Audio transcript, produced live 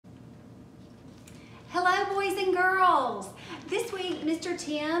Hello, boys and girls. This week, Mr.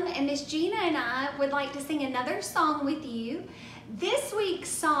 Tim and Miss Gina and I would like to sing another song with you. This week's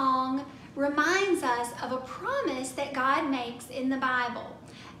song reminds us of a promise that God makes in the Bible.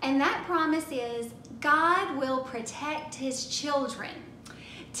 And that promise is God will protect His children.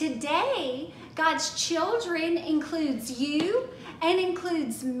 Today, God's children includes you and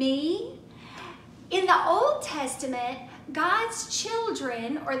includes me. In the Old Testament, God's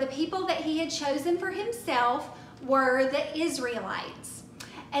children, or the people that He had chosen for Himself, were the Israelites.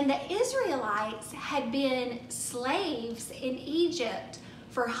 And the Israelites had been slaves in Egypt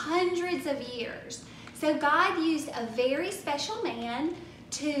for hundreds of years. So God used a very special man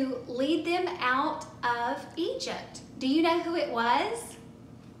to lead them out of Egypt. Do you know who it was?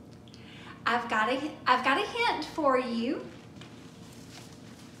 I've got a hint for you.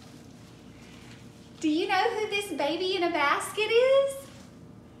 Do you know who this baby in a basket is?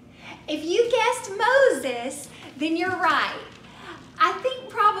 If you guessed Moses, then you're right. I think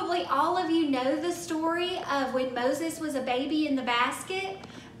probably all of you know the story of when Moses was a baby in the basket,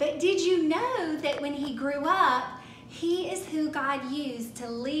 but did you know that when he grew up, he is who God used to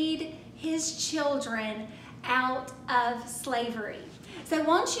lead His children out of slavery? So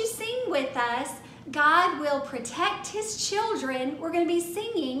won't you sing with us, God will protect His children? We're going to be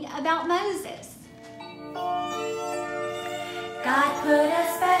singing about Moses. God put a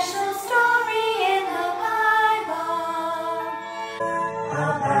special story in the Bible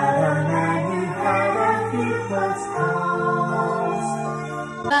about a man who had a few close calls.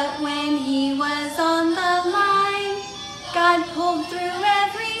 But when he was on the line, God pulled through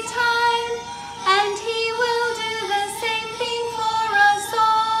every time, and He will do the same thing for us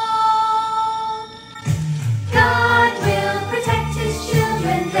all. God will protect His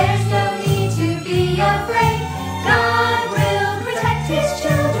children, there's no need to be afraid. God will protect His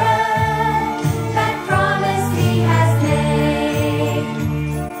children, that promise He has made.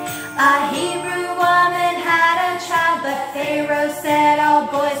 A Hebrew woman had a child, but Pharaoh said all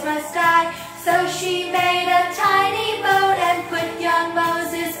boys must die. So she made a tiny boat and put young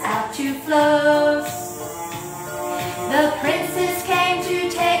Moses out to float. The princess came to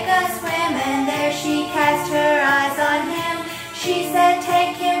take a swim, and there she cast her eyes on him. She said,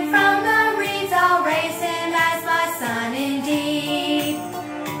 take him from the reeds, I'll raise him as my son indeed.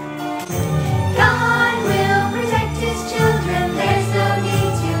 God will protect His children, there's no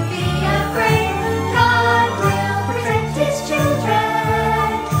need to be afraid. God will protect His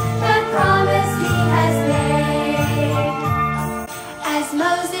children, the promise He has made. As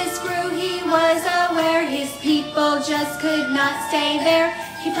Moses grew, he was aware his people just could not stay there.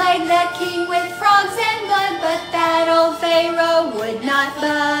 He plagued the king with frogs and blood, but that old Pharaoh would not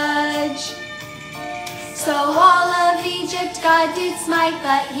budge. So all of Egypt God did smite,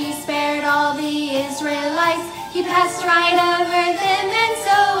 but He spared all the Israelites. He passed right over them, and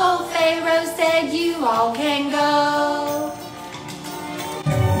so old Pharaoh said, you all can go.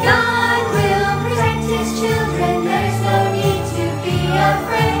 God will protect His children, there's no need to be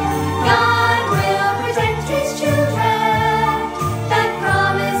afraid. God will protect His children, that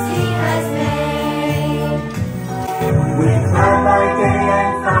promise He has made. With cloud by day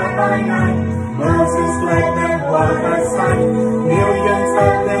and fire by night, Moses led them o'er the sight. Millions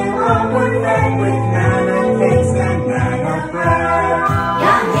of them all were fed with manna cakes and manna bread.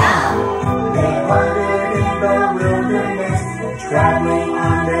 Yum, yum! They wandered in the wilderness, traveling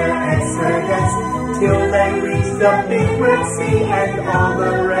on their exodus, till they reached the big Red Sea, and all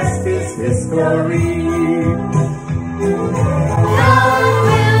the rest is history.